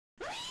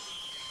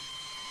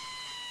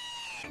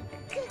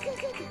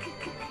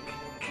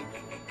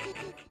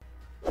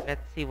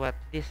Let's see what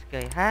this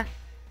guy has.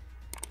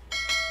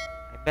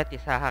 I bet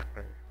he's a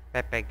hacker.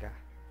 Pepega.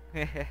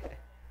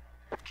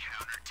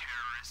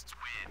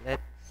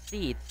 Let's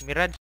see. It's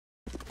Mirage.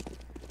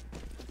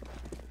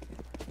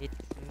 It's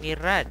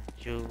Mirage.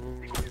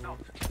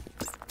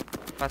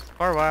 Fast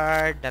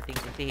forward. Nothing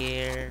to see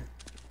here.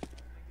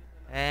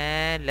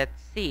 And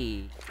let's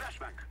see.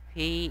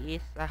 He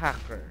is a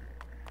hacker.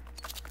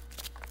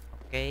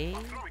 Okay.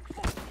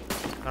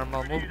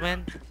 Normal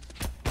movement.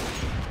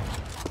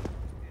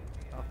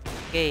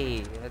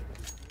 Okay.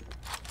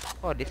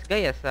 Oh, this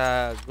guy has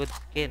a good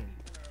skin.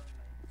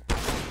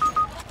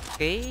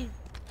 Okay.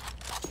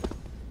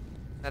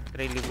 Not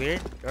really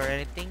weird or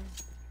anything.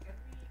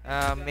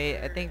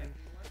 I think.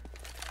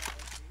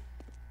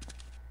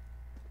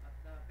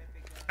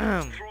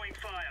 Let's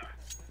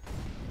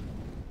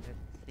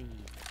see.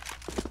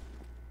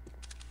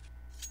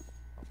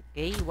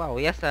 Okay, wow,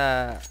 he has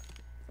a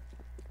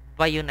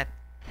bayonet.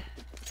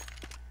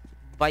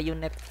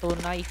 Bayonet to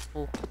knife.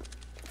 Oh,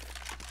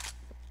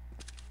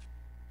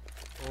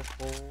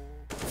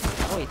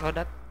 he saw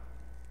that.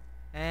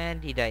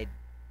 And he died.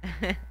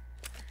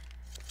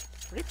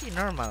 Pretty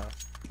normal.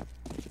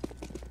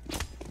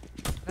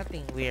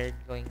 Nothing weird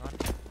going on.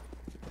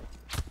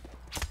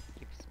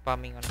 Keep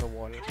spamming on the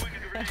wall.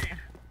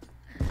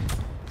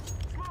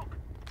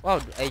 Wow,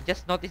 I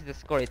just noticed the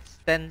score. It's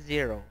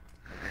 10-0.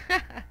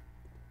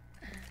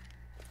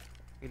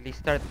 Will he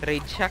start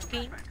trade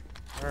shocking?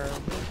 Or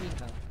maybe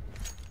not.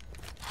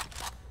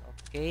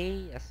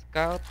 Okay, a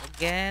scout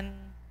again.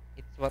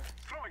 It's what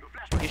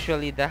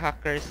usually the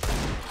hacker's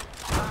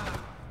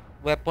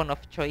weapon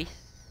of choice.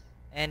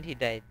 And he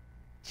died.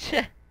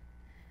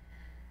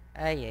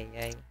 Ay.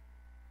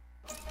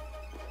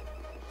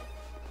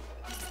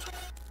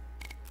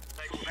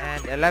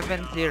 And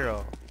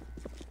 11-0.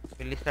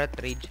 Will he start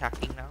rage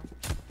hacking now?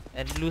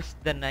 And lose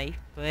the knife?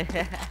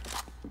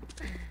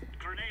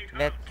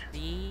 Let's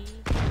see.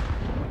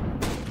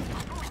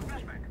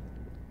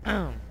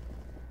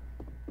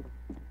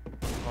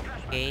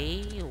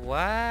 Okay,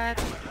 what?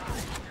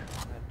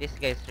 This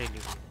guy's really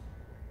weird.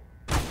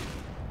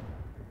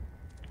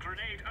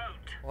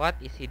 What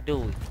is he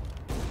doing?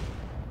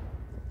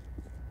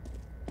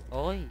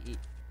 Oh,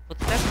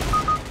 footsteps?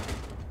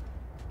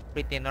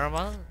 Pretty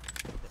normal.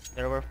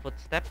 There were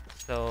footsteps,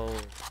 so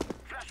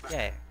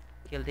yeah,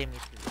 killed him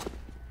easily.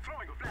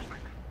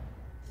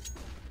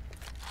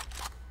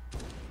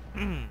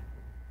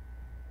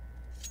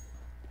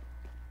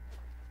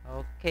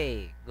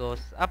 Okay,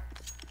 goes up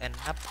and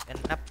up and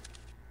up.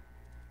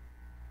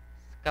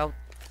 Scout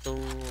to...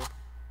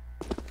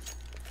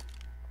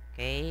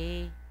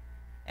 Okay.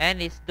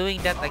 And he's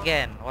doing that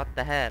again. What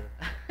the hell?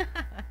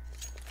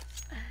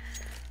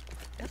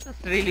 That was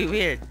really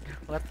weird.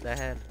 What the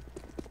hell?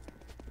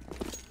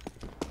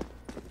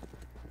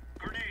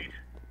 Grenade.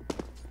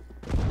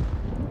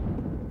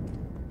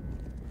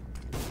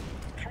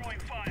 Throwing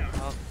fire.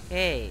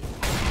 Okay.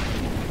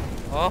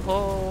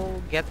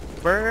 Oh, get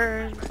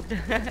burned.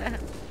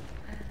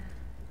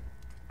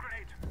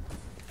 Grenade.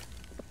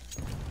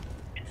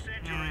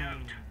 Incendiary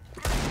out.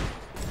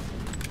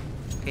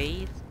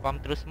 Okay, spam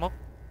through smoke.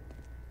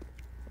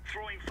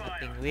 Throwing fire.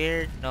 Nothing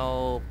weird.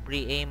 No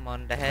pre-aim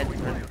on the head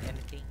or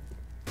anything.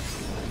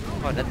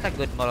 Oh, that's a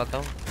good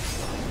Molotov.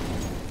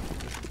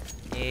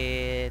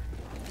 It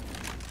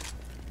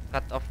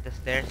cut off the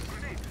stairs.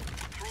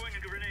 Throwing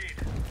a grenade.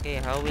 Okay,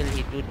 how will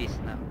he do this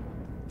now?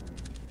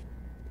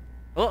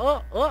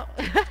 Oh!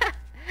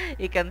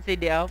 He can see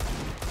the up.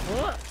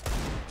 Oh!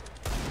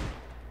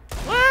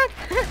 What?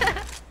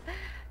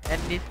 And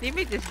his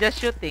teammate is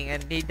just shooting,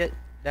 and the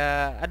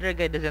other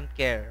guy doesn't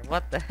care.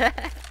 What the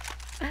heck?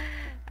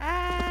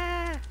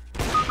 Ah!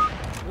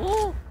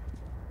 Ooh!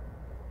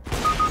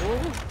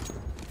 Ooh!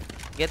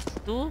 Gets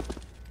two.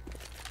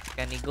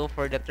 Can he go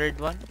for the third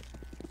one?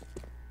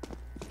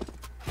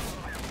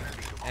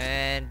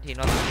 And he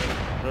not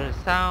through the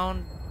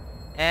sound,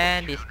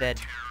 and he's dead.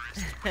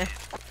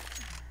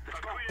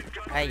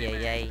 Ay.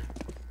 Grenade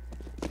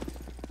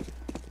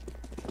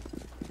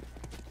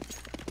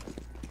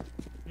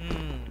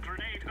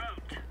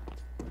out.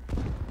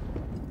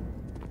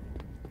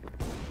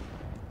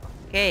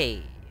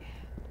 Okay.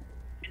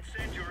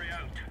 Incendiary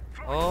out.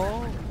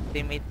 Oh,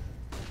 teammate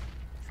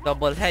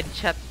double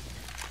headshot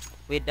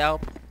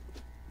without,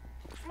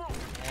 Smoke.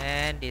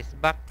 and is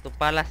back to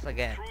Palace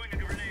again. Throwing a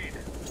grenade.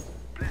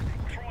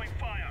 Throwing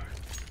fire.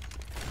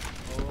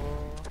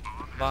 Oh,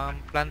 bomb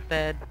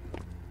planted.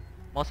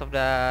 Most of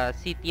the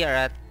city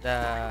are at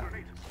the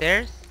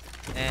stairs,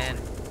 and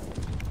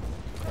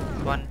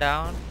one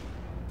down.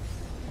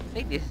 I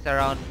think this is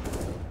around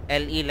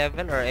LE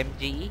level or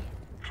MGE.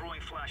 Throwing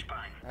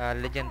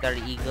flashbang.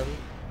 Legendary Eagle,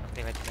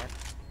 something like that.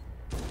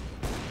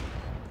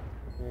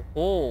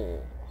 Oh,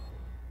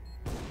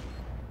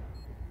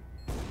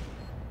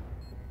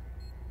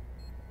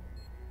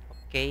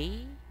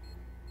 okay.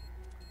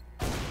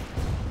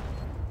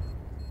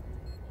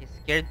 He's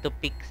scared to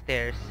pick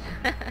stairs.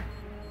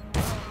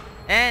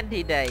 And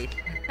he dies.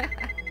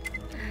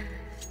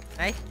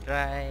 Nice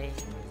try.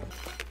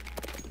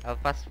 I'll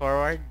fast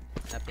forward.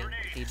 Nothing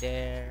to see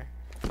there.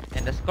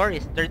 And the score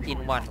is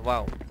 13-1.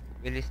 Wow.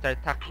 Will he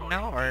start hacking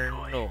now or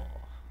no?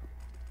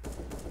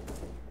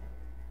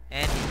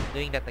 And he's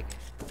doing that again.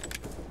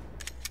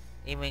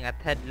 Aiming at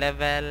head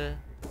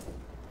level.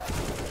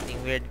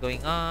 Nothing weird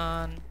going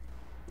on.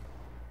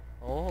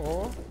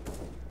 Oh.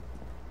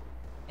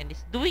 And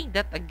he's doing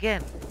that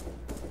again.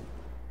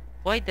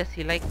 Why does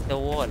he like the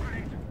wall?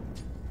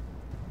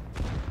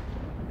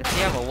 Does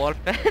he have a wall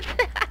pet?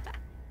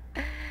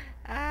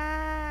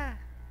 Ah.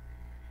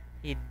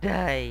 He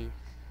dies.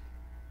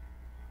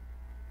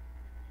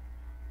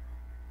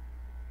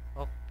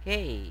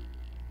 Okay.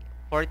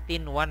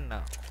 14-1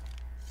 now.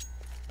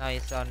 Now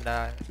he's on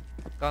the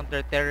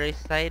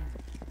counter-terrorist side.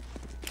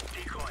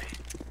 Decoy.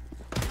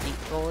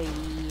 Decoy.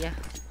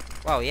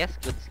 Wow, yes,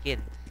 good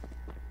skins.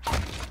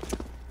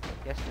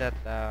 Guess that,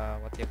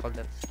 what do you call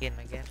that skin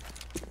again?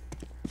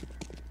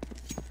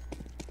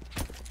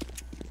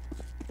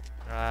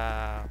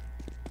 I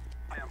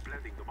am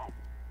planting the bomb.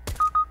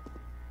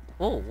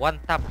 Oh, one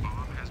tap.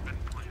 Bomb has been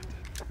planted.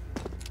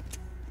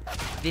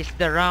 This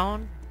the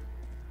round?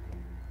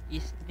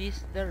 Is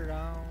this the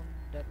round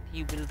that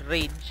he will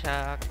raid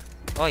Shack?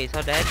 Oh, he's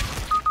so dead.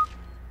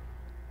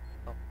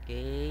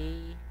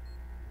 Okay.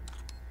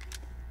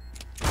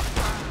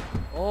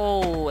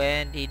 Oh,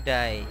 and he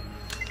dies.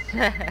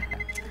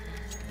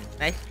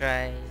 Nice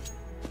try.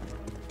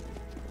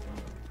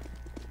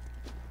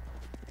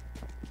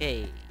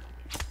 Okay.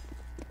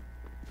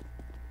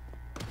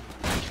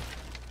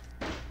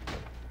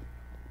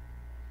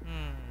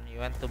 You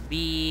want to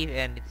B,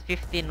 and it's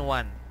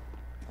 15-1.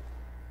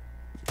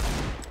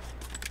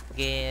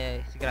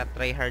 Okay, he's gonna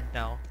try hard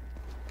now.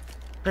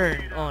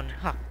 Turn on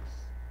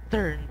hacks.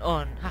 Turn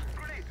on hacks.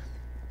 Grenade.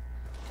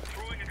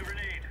 Throwing a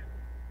grenade.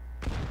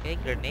 Okay,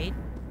 grenade.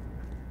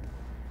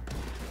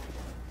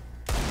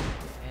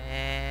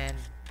 And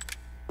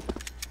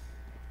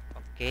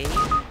okay.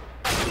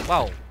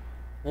 Wow.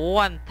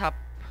 One tap.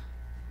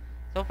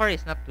 So far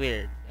it's not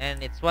weird.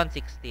 And it's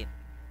 116.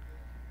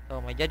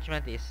 So my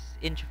judgment is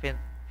insufficient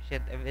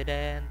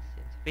evidence,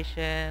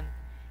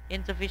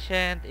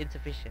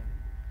 insufficient.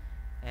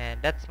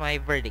 And that's my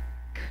verdict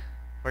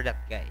for that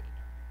guy.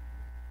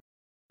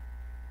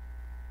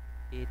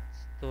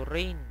 It's to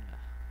rain.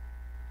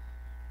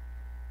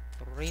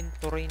 Torino.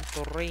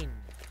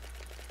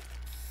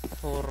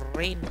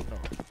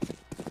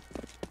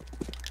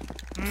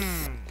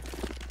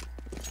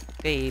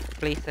 Okay,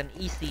 place an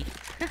easy.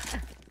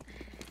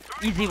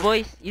 Easy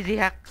boys, easy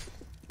hacks.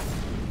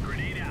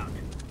 Grenade out.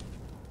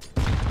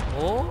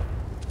 Oh,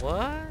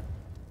 what?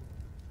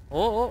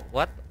 Oh,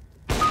 what?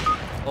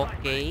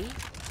 Okay.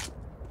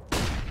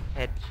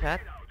 Headshot.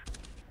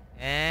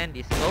 And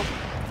he scopes.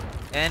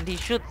 And he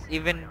shoots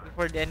even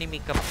before the enemy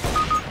comes.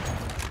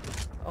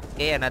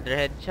 Okay, another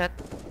headshot.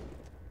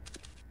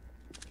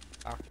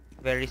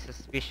 Very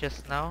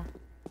suspicious now.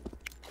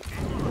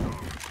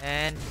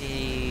 And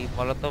the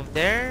Molotov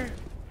there.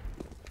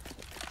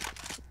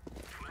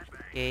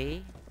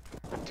 Okay.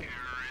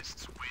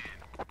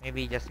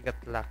 Maybe he just got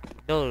lucky.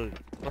 Though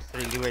it was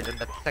really weird on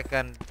that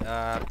second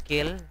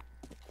kill.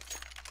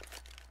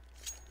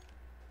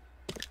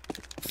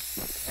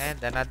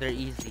 And another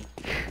easy.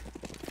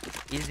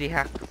 Easy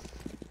hacks.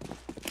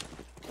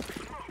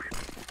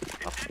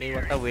 Okay,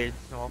 what a weird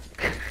smoke.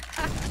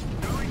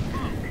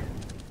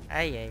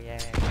 Ay.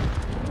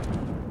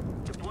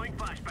 Deploying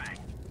flashbang.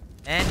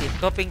 And he's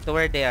scoping to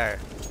where they are. I'm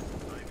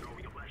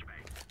throwing a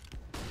flashbang.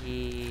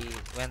 He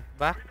went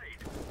back.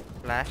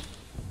 Flash.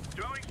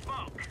 Throwing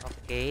smoke.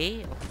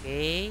 Okay.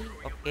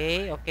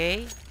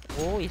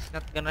 Oh, he's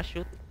not gonna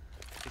shoot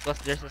because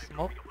there's a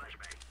smoke. Flashbang.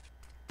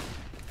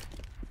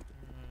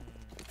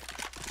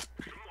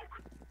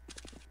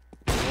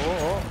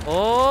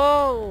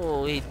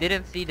 Oh, he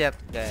didn't see that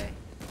guy.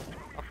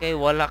 Okay,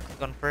 Wallach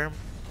confirmed.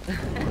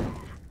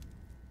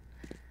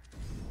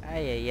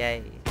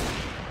 Ay.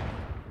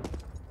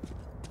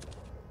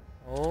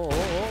 Oh.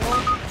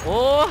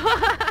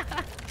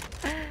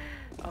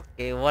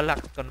 Okay,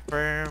 Wallach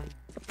confirmed.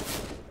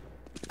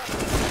 Oh.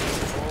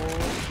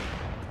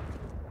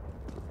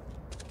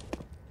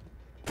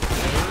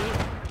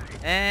 Okay.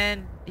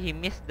 And he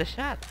missed the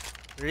shot.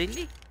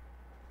 Really?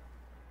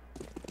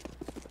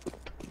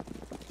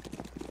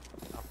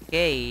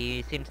 Okay,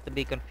 he seems to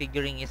be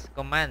configuring his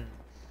commands.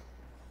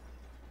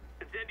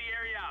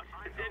 Incendiary out.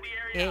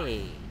 Incendiary out.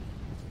 Okay.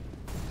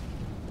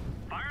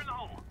 Fire in the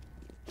hole.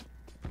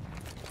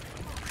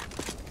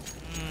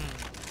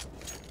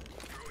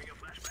 Throwing a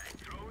flashbang.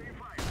 Throwing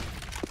fire.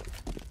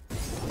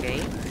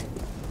 Okay.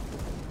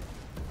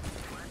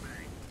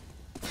 Flashbang.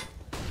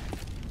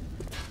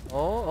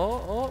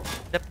 Oh.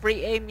 The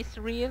pre-aim is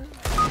real.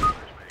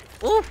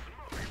 Oof.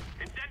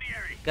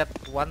 Incendiary. Got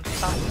one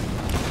stop.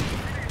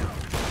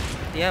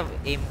 Do you have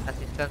aim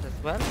assistance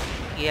as well?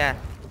 Yeah.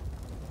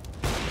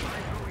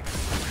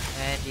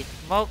 And the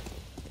smoke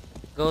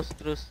goes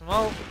through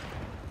smoke.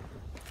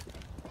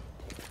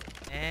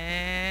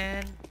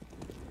 And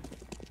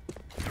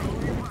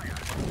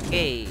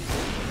okay.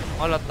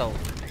 Molotov.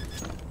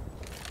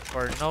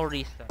 for no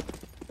reason.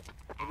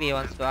 Maybe he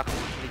wants to act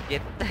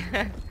legit.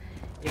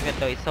 Even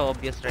though it's so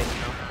obvious right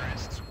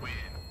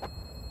now.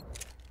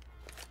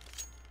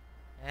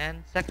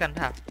 And second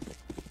half.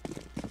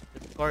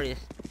 The score is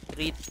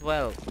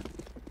 3-12.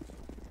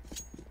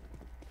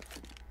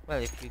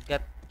 Well, if you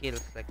got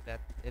kills like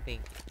that, I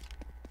think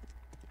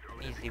it's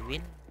an easy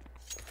win.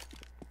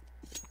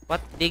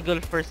 What?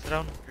 Deagle first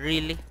round?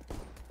 Really?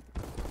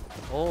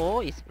 Oh,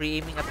 he's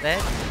pre-aiming at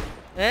that.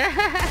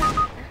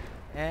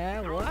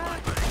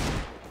 What?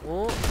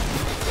 Oh,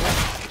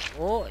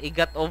 oh, he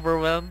got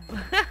overwhelmed.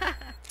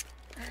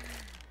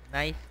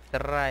 Nice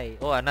try.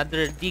 Oh,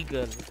 another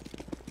deagle.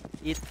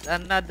 It's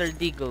another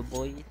deagle,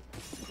 boys.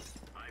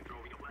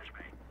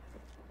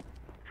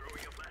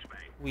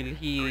 Will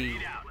he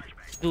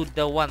do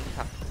the one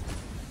tap?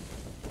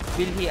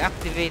 Will he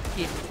activate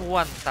his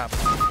one tap?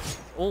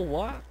 Oh,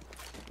 what?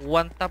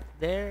 One tap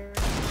there.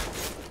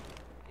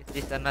 Is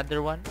this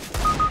another one?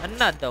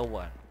 Another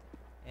one.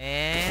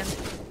 And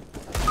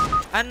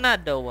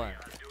another one.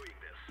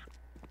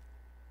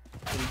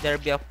 Will there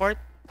be a fourth?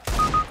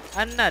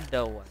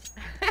 Another one.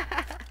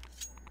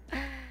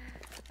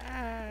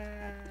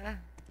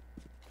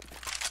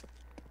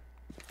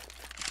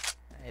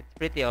 It's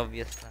pretty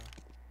obvious now.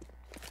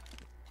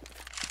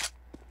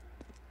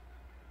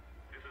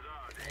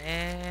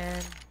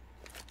 And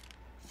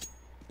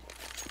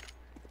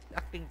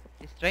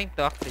he's trying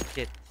to act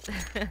legit.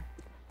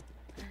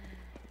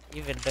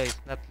 Even though it's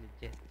not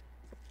legit.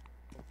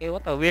 Okay,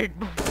 what a weird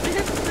movement.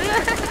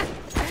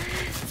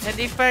 And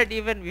he fired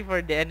even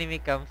before the enemy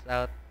comes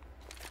out.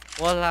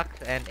 Wall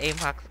hacks and aim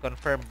hacks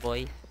confirmed,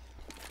 boys.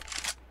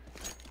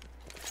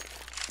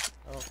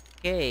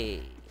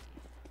 Okay.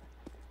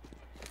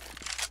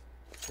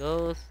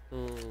 Goes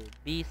to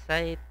B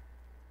site.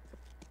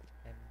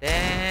 And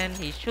then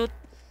he shoots.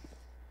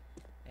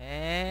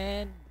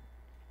 And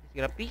he's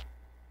gonna peek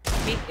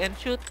and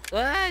shoot.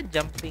 Ah,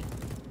 jumping.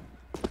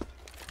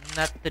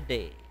 Not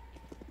today.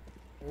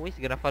 Oh, he's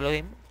gonna follow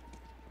him.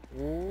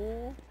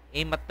 Oh,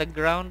 aim at the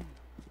ground.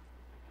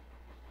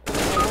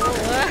 Oh.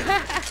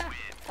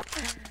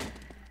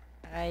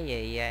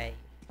 Ay.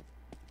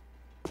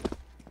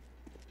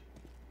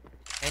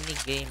 Any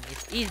game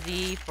is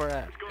easy for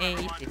an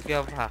ace if you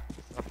have hacks,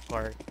 of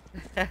course.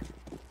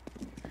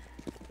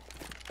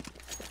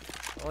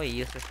 Oh, he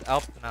uses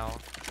up now.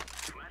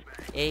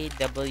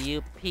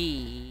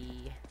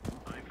 AWP.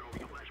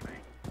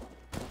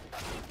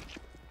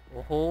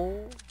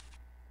 Oh,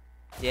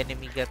 the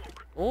enemy got.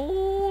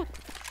 Oh,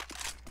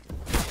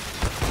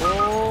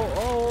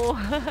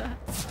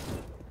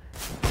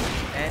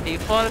 and he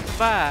falls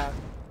back.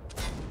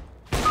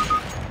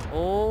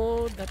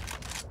 Oh, that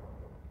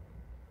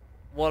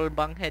wall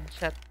bang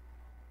headshot.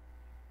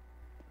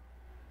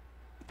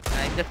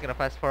 I'm just gonna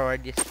fast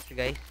forward this,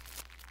 guys.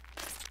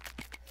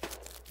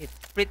 It's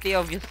pretty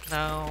obvious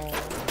now.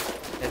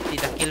 Let's see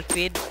the kill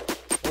feed.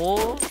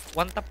 Oh,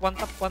 one tap.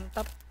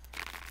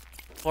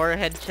 4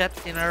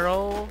 headshots in a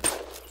row.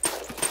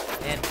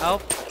 And up.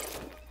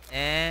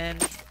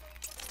 And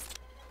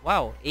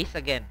wow, ace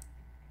again.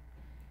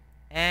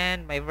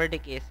 And my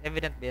verdict is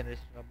evident beyond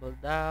reasonable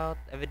doubt.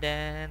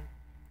 Evident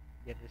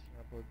beyond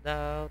reasonable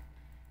doubt.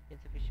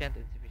 Insufficient.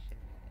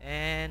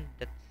 And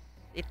that's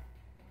it.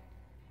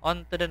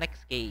 On to the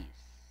next case.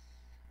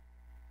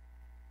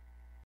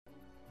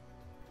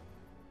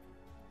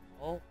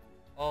 Oh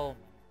my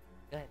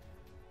god.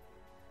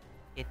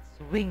 It's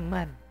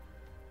Wingman.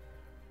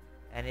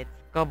 And it's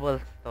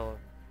cobblestone.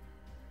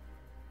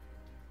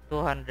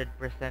 200%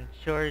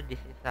 sure this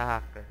is a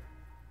hacker.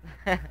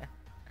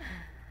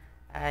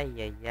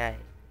 Ay.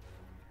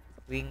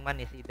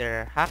 Wingman is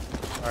either hack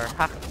or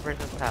hack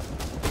versus hack.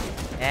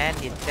 And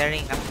he's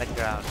staring at the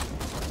ground.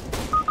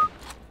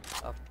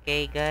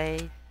 Okay,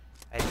 guys.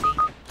 I think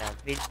the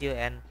video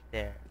ends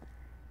there.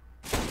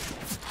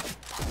 It's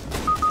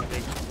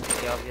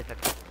pretty obvious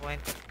at this point.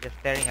 Just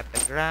staring at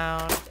the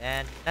ground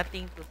and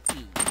nothing to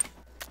see.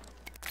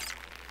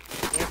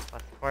 Okay,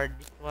 fast forward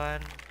this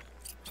one.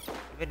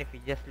 Even if you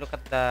just look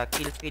at the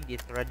kill feed,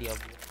 it's already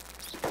obvious.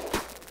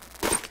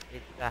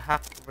 It's a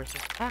hack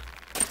versus hack.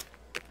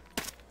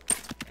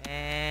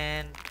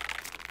 And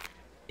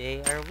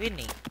they are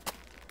winning.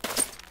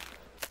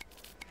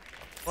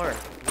 Of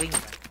course,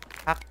 Wingman.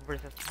 Hack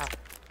versus hack.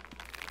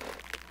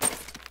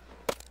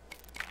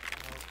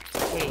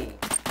 Okay.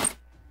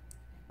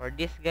 For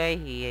this guy,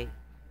 he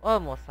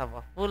almost have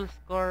a full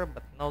score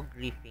but no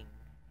griefing.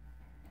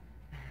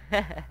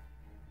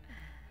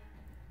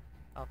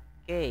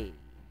 Okay.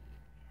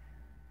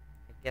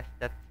 I guess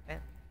that's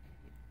it.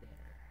 It's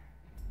there.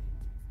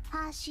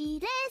 走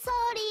れソ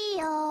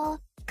リよ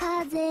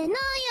風のよ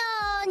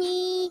う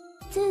に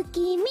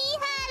月見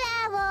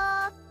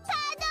原を